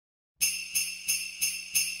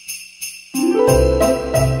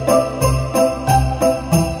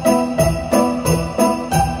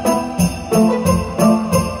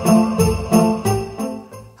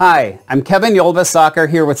Hi, I'm Kevin Ylvisaker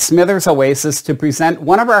here with Smithers Oasis to present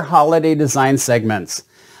one of our holiday design segments.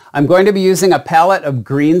 I'm going to be using a palette of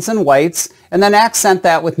greens and whites and then accent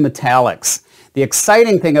that with metallics. The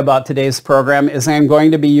exciting thing about today's program is I'm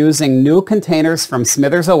going to be using new containers from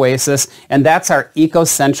Smithers Oasis, and that's our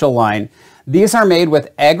Eco-Essential line. These are made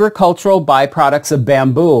with agricultural byproducts of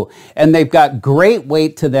bamboo, and they've got great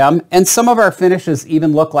weight to them, and some of our finishes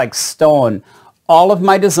even look like stone. All of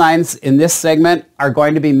my designs in this segment are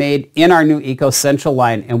going to be made in our new Eco-Essential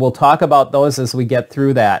line, and we'll talk about those as we get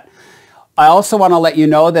through that. I also want to let you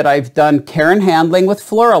know that I've done care and handling with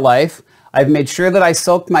Floral. I've made sure that I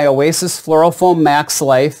soaked my Oasis Floral Foam Max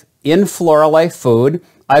Life in Floral food.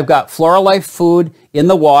 I've got Floral food in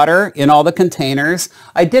the water in all the containers.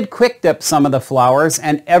 I did quick dip some of the flowers,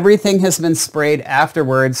 and everything has been sprayed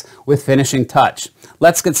afterwards with finishing touch.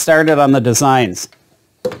 Let's get started on the designs.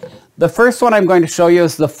 The first one I'm going to show you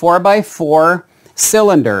is the 4x4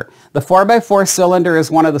 cylinder. The 4x4 cylinder is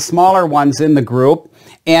one of the smaller ones in the group,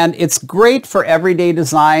 and it's great for everyday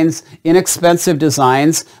designs, inexpensive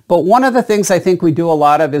designs, but one of the things I think we do a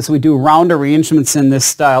lot of is we do round arrangements in this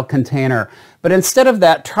style container. But instead of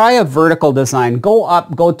that, try a vertical design. Go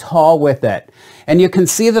up, go tall with it. And you can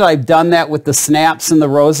see that I've done that with the snaps and the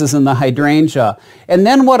roses and the hydrangea. And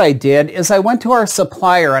then what I did is I went to our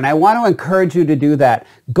supplier, and I want to encourage you to do that.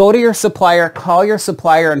 Go to your supplier, call your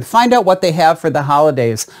supplier, and find out what they have for the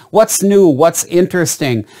holidays. What's new? What's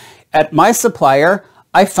interesting? At my supplier,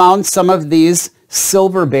 I found some of these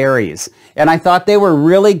silver berries, and I thought they were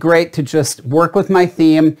really great to just work with my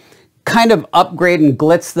theme, kind of upgrade and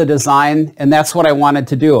glitz the design, and that's what I wanted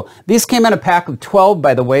to do. These came in a pack of 12,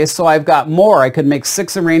 by the way, so I've got more. I could make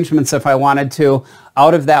 6 arrangements if I wanted to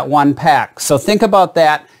out of that one pack. So think about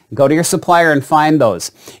that. Go to your supplier and find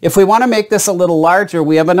those. If we want to make this a little larger,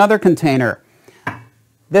 we have another container.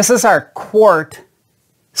 This is our quart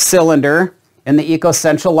cylinder in the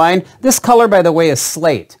Eco-Essential line. This color, by the way, is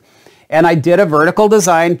slate. And I did a vertical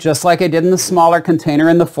design just like I did in the smaller container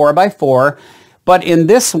in the 4x4. But in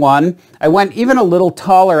this one, I went even a little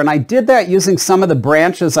taller, and I did that using some of the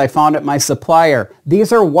branches I found at my supplier.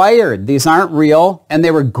 These are wired. These aren't real, and they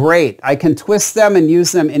were great. I can twist them and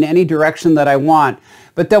use them in any direction that I want.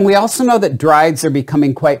 But then we also know that drieds are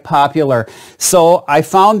becoming quite popular. So I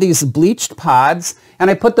found these bleached pods, and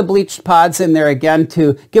I put the bleached pods in there again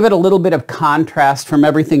to give it a little bit of contrast from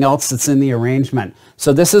everything else that's in the arrangement.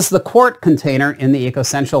 So this is the quart container in the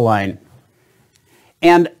Eco-Essential line.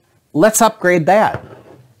 And let's upgrade that.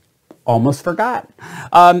 Almost forgot.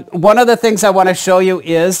 One of the things I want to show you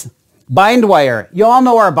is bind wire. You all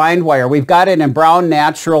know our bind wire. We've got it in brown,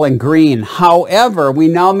 natural, and green. However, we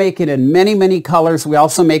now make it in many, many colors. We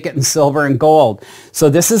also make it in silver and gold. So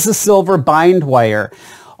this is the silver bind wire.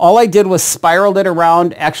 All I did was spiraled it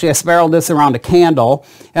around. Actually, I spiraled this around a candle.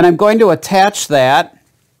 And I'm going to attach that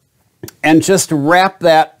and just wrap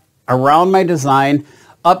that around my design,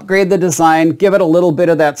 upgrade the design, give it a little bit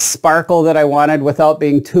of that sparkle that I wanted without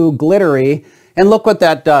being too glittery. And look what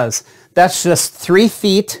that does. That's just 3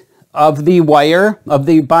 feet of the wire, of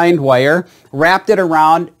the bind wire, wrapped it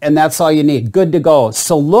around, and that's all you need. Good to go.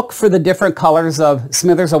 So look for the different colors of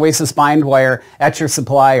Smithers Oasis bind wire at your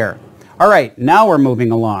supplier. All right, now we're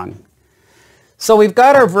moving along. So we've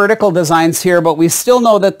got our vertical designs here, but we still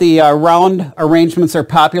know that the round arrangements are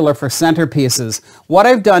popular for centerpieces. What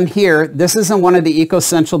I've done here, this is in one of the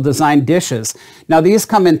Eco-Essential design dishes. Now these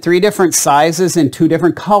come in 3 different sizes in 2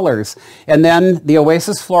 different colors. And then the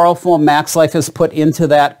Oasis Floral Foam Max Life is put into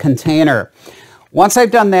that container. Once I've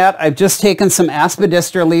done that, I've just taken some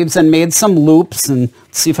aspidistra leaves and made some loops. And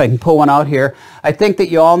let's see if I can pull one out here. I think that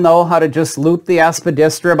you all know how to just loop the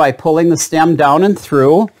aspidistra by pulling the stem down and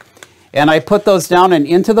through. And I put those down and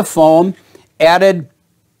into the foam, added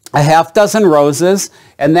a half dozen roses,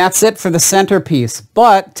 and that's it for the centerpiece.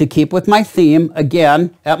 But to keep with my theme,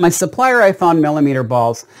 again, at my supplier I found millimeter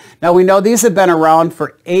balls. Now we know these have been around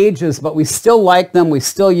for ages, but we still like them, we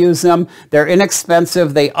still use them. They're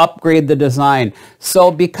inexpensive, they upgrade the design.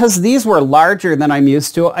 So because these were larger than I'm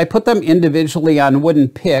used to, I put them individually on wooden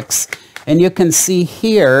picks, and you can see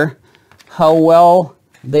here how well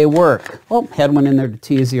they work. Oh, had one in there to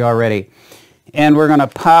tease you already. And we're going to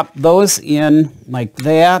pop those in like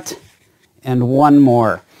that, and one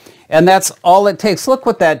more. And that's all it takes. Look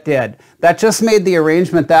what that did. That just made the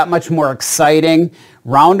arrangement that much more exciting.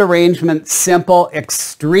 Round arrangement, simple,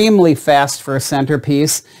 extremely fast for a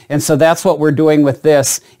centerpiece. And so that's what we're doing with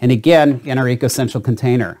this. And again, in our Eco-Essential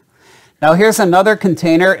container. Now here's another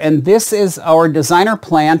container, and this is our designer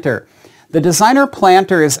planter. The designer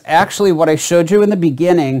planter is actually what I showed you in the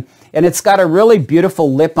beginning, and it's got a really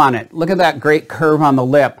beautiful lip on it. Look at that great curve on the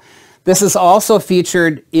lip. This is also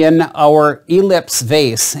featured in our Ellipse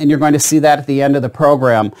vase, and you're going to see that at the end of the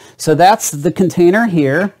program. So that's the container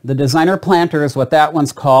here. The designer planter is what that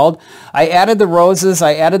one's called. I added the roses,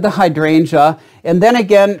 I added the hydrangea, and then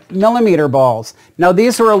again, millimeter balls. Now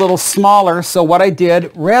these were a little smaller, so what I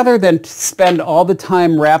did, rather than spend all the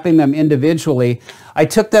time wrapping them individually, I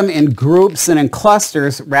took them in groups and in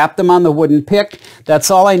clusters, wrapped them on the wooden pick. That's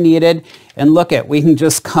all I needed. And look at, we can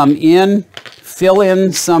just come in, fill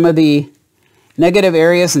in some of the negative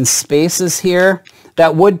areas and spaces here.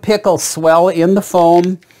 That wood pick will swell in the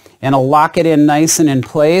foam and I'll lock it in nice and in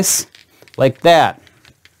place like that.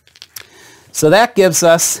 So that gives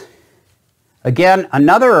us, again,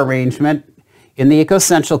 another arrangement in the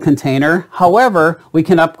Eco-Essential container. However, we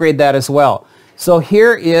can upgrade that as well. So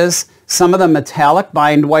here is some of the metallic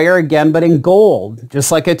bind wire again, but in gold.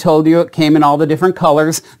 Just like I told you, it came in all the different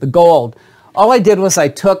colors, the gold. All I did was I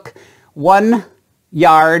took 1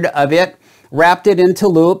 yard of it, wrapped it into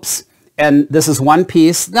loops, and this is one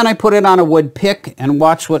piece. Then I put it on a wood pick and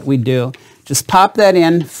watch what we do. Just pop that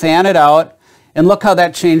in, fan it out, and look how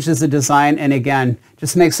that changes the design, and again,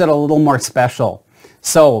 just makes it a little more special.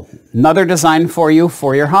 So, another design for you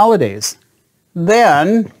for your holidays.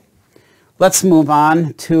 Then, let's move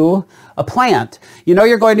on to a plant. You know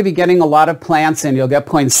you're going to be getting a lot of plants in. You'll get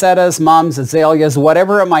poinsettias, mums, azaleas,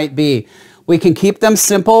 whatever it might be. We can keep them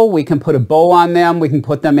simple. We can put a bow on them. We can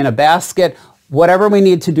put them in a basket. Whatever we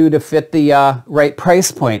need to do to fit the right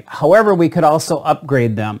price point. However, we could also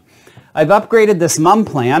upgrade them. I've upgraded this mum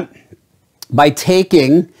plant by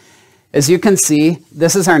taking, as you can see,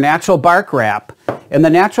 this is our natural bark wrap. And the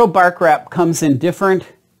natural bark wrap comes in different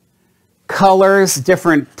colors,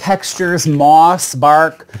 different textures, moss,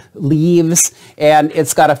 bark, leaves, and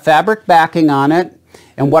it's got a fabric backing on it.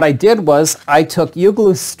 And what I did was I took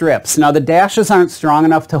U-glue strips. Now the dashes aren't strong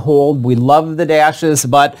enough to hold. We love the dashes,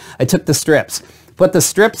 but I took the strips. Put the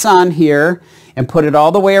strips on here and put it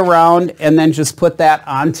all the way around and then just put that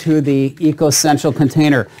onto the Eco-Essential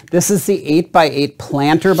container. This is the 8x8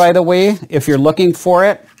 planter, by the way, if you're looking for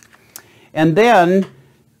it. And then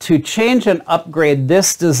to change and upgrade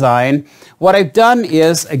this design, what I've done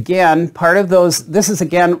is, again, part of those, this is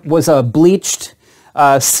again, was a bleached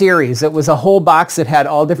series. It was a whole box that had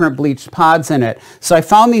all different bleached pods in it. So I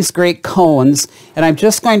found these great cones, and I'm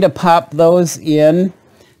just going to pop those in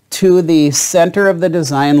to the center of the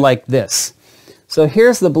design like this. So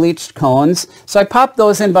here's the bleached cones. So I popped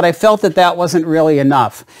those in, but I felt that that wasn't really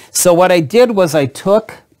enough. So what I did was I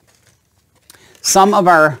took some of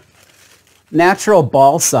our natural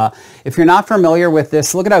balsa. If you're not familiar with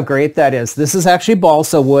this, look at how great that is. This is actually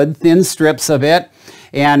balsa wood, thin strips of it,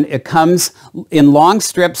 and it comes in long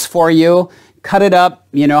strips for you. Cut it up,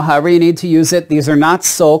 you know, however you need to use it. These are not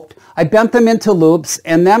soaked. I bent them into loops,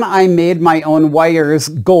 and then I made my own wires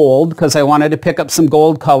gold because I wanted to pick up some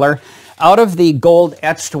gold color out of the gold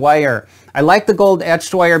etched wire. I like the gold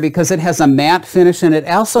etched wire because it has a matte finish and it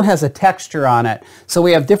also has a texture on it. So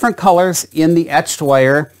we have different colors in the etched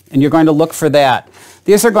wire, and you're going to look for that.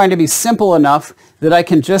 These are going to be simple enough that I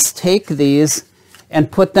can just take these and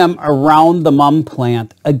put them around the mum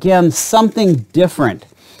plant. Again, something different.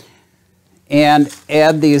 And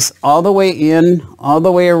add these all the way in, all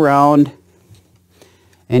the way around,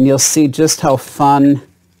 and you'll see just how fun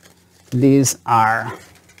these are.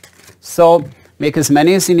 So make as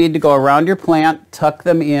many as you need to go around your plant, tuck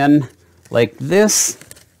them in like this,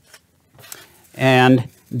 and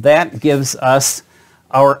that gives us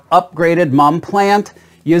our upgraded mum plant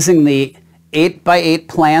using the 8x8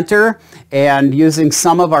 planter and using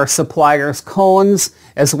some of our suppliers' cones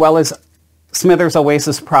as well as Smithers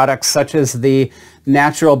Oasis products such as the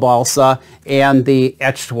natural balsa and the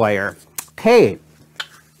etched wire. Okay,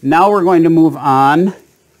 now we're going to move on.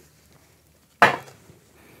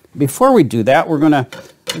 Before we do that, we're going to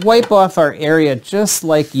wipe off our area just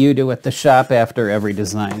like you do at the shop after every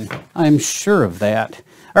design. I'm sure of that.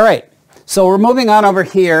 All right, so we're moving on over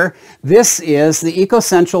here. This is the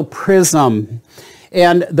Eco-Essential Prism.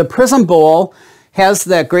 And the Prism bowl has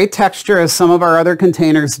that great texture as some of our other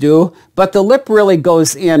containers do, but the lip really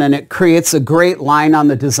goes in and it creates a great line on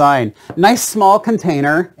the design. Nice small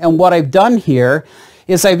container, and what I've done here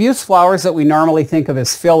is I've used flowers that we normally think of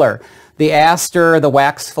as filler. The aster, the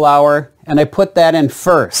wax flower, and I put that in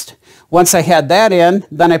first. Once I had that in,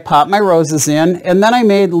 then I popped my roses in, and then I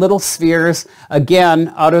made little spheres,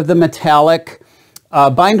 again, out of the metallic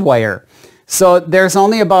bind wire. So there's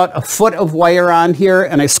only about a foot of wire on here,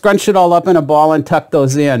 and I scrunched it all up in a ball and tucked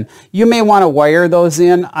those in. You may want to wire those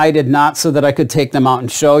in. I did not, so that I could take them out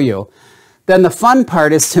and show you. Then the fun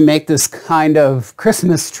part is to make this kind of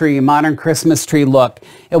Christmas tree, modern Christmas tree look.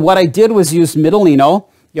 And what I did was use Middlino,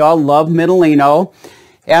 You all love Midolino.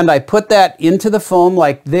 And I put that into the foam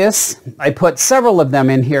like this. I put several of them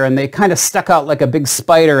in here and they kind of stuck out like a big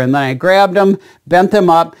spider. And then I grabbed them, bent them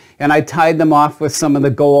up, and I tied them off with some of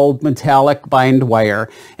the gold metallic bind wire.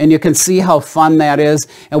 And you can see how fun that is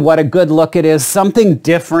and what a good look it is. Something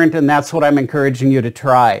different, and that's what I'm encouraging you to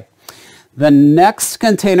try. The next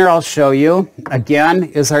container I'll show you, again,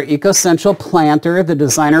 is our EcoCentral planter, the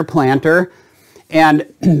designer planter.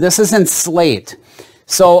 And this is in slate.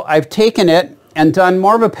 So I've taken it and done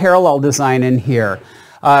more of a parallel design in here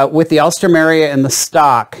with the Alstroemeria and the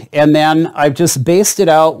stock. And then I've just based it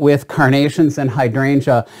out with carnations and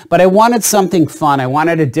hydrangea. But I wanted something fun. I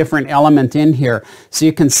wanted a different element in here. So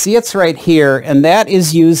you can see it's right here, and that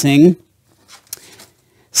is using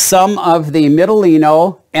some of the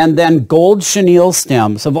Midolino and then gold chenille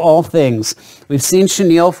stems, of all things. We've seen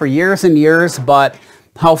chenille for years and years, but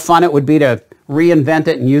how fun it would be to reinvent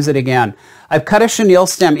it and use it again. I've cut a chenille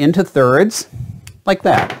stem into thirds, like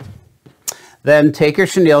that. Then take your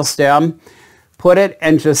chenille stem, put it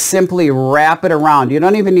and just simply wrap it around. You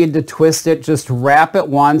don't even need to twist it, just wrap it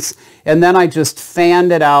once, and then I just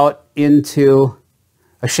fanned it out into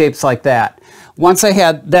shapes like that. Once I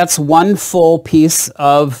had, that's one full piece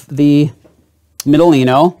of the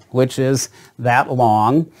Midolino, which is that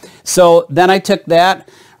long. So then I took that,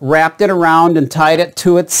 wrapped it around and tied it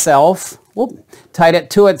to itself. Oh,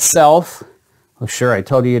 sure, I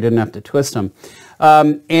told you didn't have to twist them.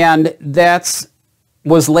 And that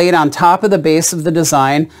was laid on top of the base of the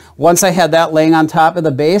design. Once I had that laying on top of the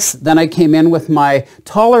base, then I came in with my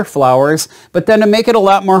taller flowers. But then to make it a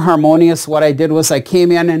lot more harmonious, what I did was I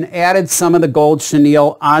came in and added some of the gold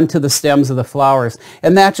chenille onto the stems of the flowers.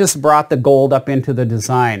 And that just brought the gold up into the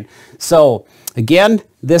design. So again,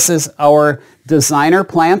 this is our designer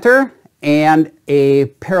planter and a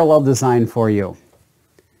parallel design for you.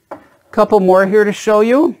 Couple more here to show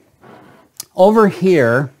you. Over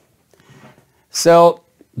here, so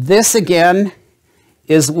this again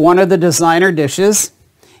is one of the designer dishes.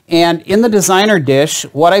 And in the designer dish,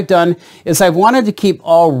 what I've done is I've wanted to keep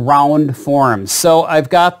all round forms. So I've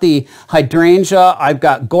got the hydrangea, I've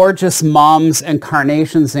got gorgeous mums and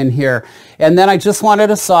carnations in here. And then I just wanted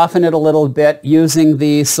to soften it a little bit using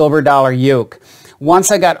the silver dollar uke.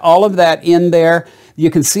 Once I got all of that in there, you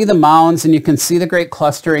can see the mounds and you can see the great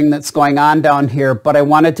clustering that's going on down here, but I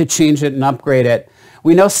wanted to change it and upgrade it.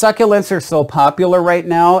 We know succulents are so popular right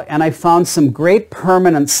now, and I found some great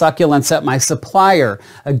permanent succulents at my supplier.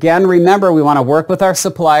 Again, remember, we want to work with our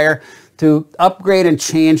supplier to upgrade and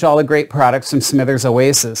change all the great products from Smithers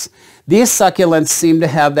Oasis. These succulents seem to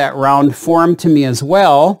have that round form to me as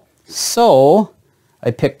well, so I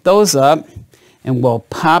picked those up. And we'll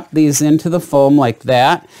pop these into the foam like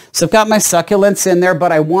that. So I've got my succulents in there,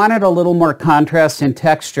 but I wanted a little more contrast in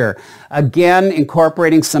texture. Again,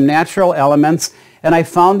 incorporating some natural elements. And I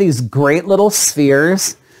found these great little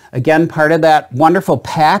spheres. Again, part of that wonderful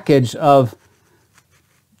package of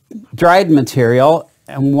dried material.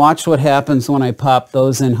 And watch what happens when I pop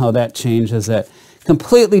those in, how that changes it.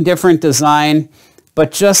 Completely different design,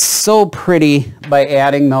 but just so pretty by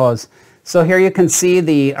adding those. So here you can see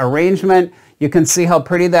the arrangement. You can see how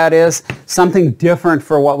pretty that is. Something different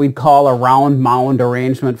for what we'd call a round mound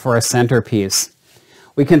arrangement for a centerpiece.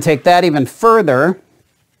 We can take that even further.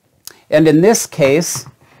 And in this case,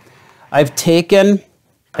 I've taken,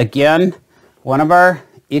 again, one of our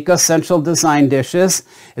EcoCentral design dishes.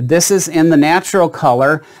 This is in the natural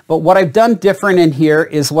color, but what I've done different in here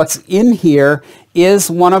is what's in here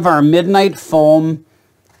is one of our Midnight Foam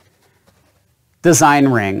design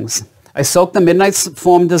rings. I soaked the Midnight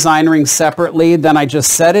Foam design ring separately, then I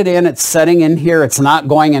just set it in. It's setting in here. It's not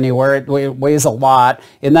going anywhere. It weighs a lot.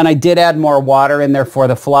 And then I did add more water in there for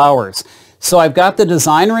the flowers. So I've got the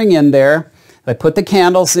design ring in there. I put the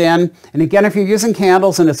candles in. And again, if you're using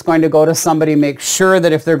candles and it's going to go to somebody, make sure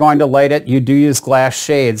that if they're going to light it, you do use glass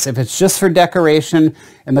shades. If it's just for decoration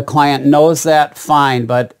and the client knows that, fine.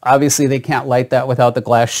 But obviously they can't light that without the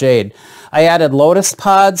glass shade. I added lotus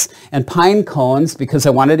pods and pine cones because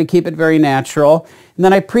I wanted to keep it very natural. And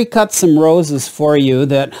then I pre-cut some roses for you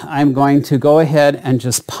that I'm going to go ahead and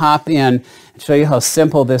just pop in and show you how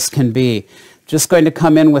simple this can be. Just going to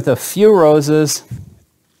come in with a few roses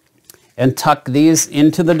and tuck these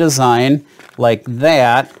into the design like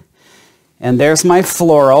that. And there's my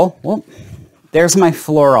floral. Whoop, there's my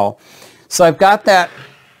floral. So I've got that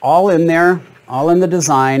all in there, all in the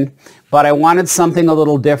design, but I wanted something a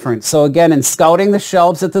little different. So again, in scouting the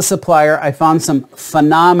shelves at the supplier, I found some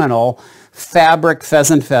phenomenal fabric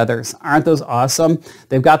pheasant feathers. Aren't those awesome?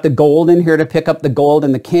 They've got the gold in here to pick up the gold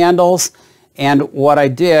in the candles. And what I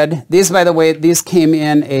did, these, by the way, these came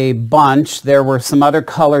in a bunch. There were some other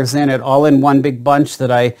colors in it, all in one big bunch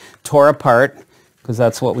that I tore apart, because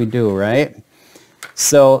that's what we do, right?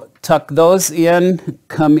 So tuck those in,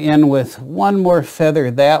 come in with one more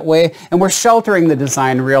feather that way, and we're sheltering the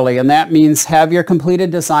design really, and that means have your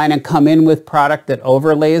completed design and come in with product that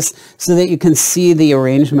overlays so that you can see the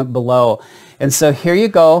arrangement below. And so here you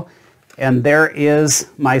go. And there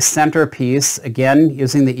is my centerpiece, again,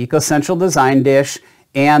 using the EcoCentral design dish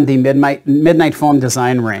and the Midnight Foam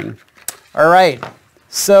design ring. All right,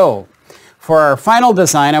 so for our final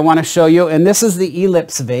design, I want to show you, and this is the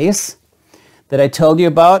ellipse vase that I told you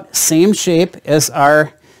about, same shape as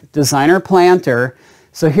our designer planter.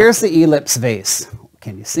 So here's the ellipse vase.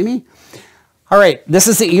 Can you see me? All right, this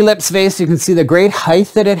is the ellipse vase. You can see the great height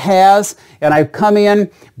that it has. And I've come in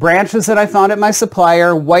branches that I found at my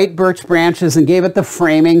supplier, white birch branches, and gave it the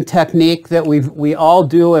framing technique that we all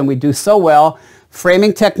do and we do so well.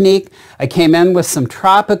 Framing technique. I came in with some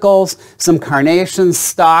tropicals, some carnations,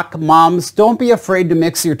 stock, mums. Don't be afraid to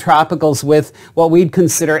mix your tropicals with what we'd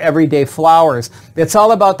consider everyday flowers. It's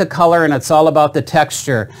all about the color and it's all about the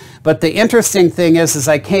texture. But the interesting thing is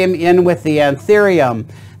I came in with the anthurium.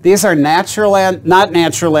 These are not natural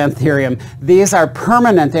anthurium. These are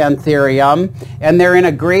permanent anthurium, and they're in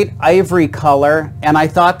a great ivory color, and I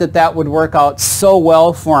thought that that would work out so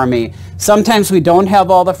well for me. Sometimes we don't have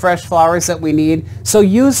all the fresh flowers that we need, so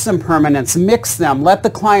use some permanents, mix them, let the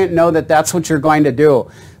client know that that's what you're going to do.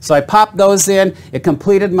 So I popped those in, it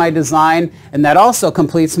completed my design, and that also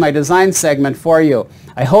completes my design segment for you.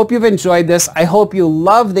 I hope you've enjoyed this. I hope you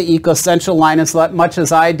love the EcoCentral line as much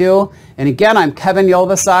as I do. And again, I'm Kevin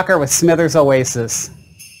Ylvisaker with Smithers Oasis.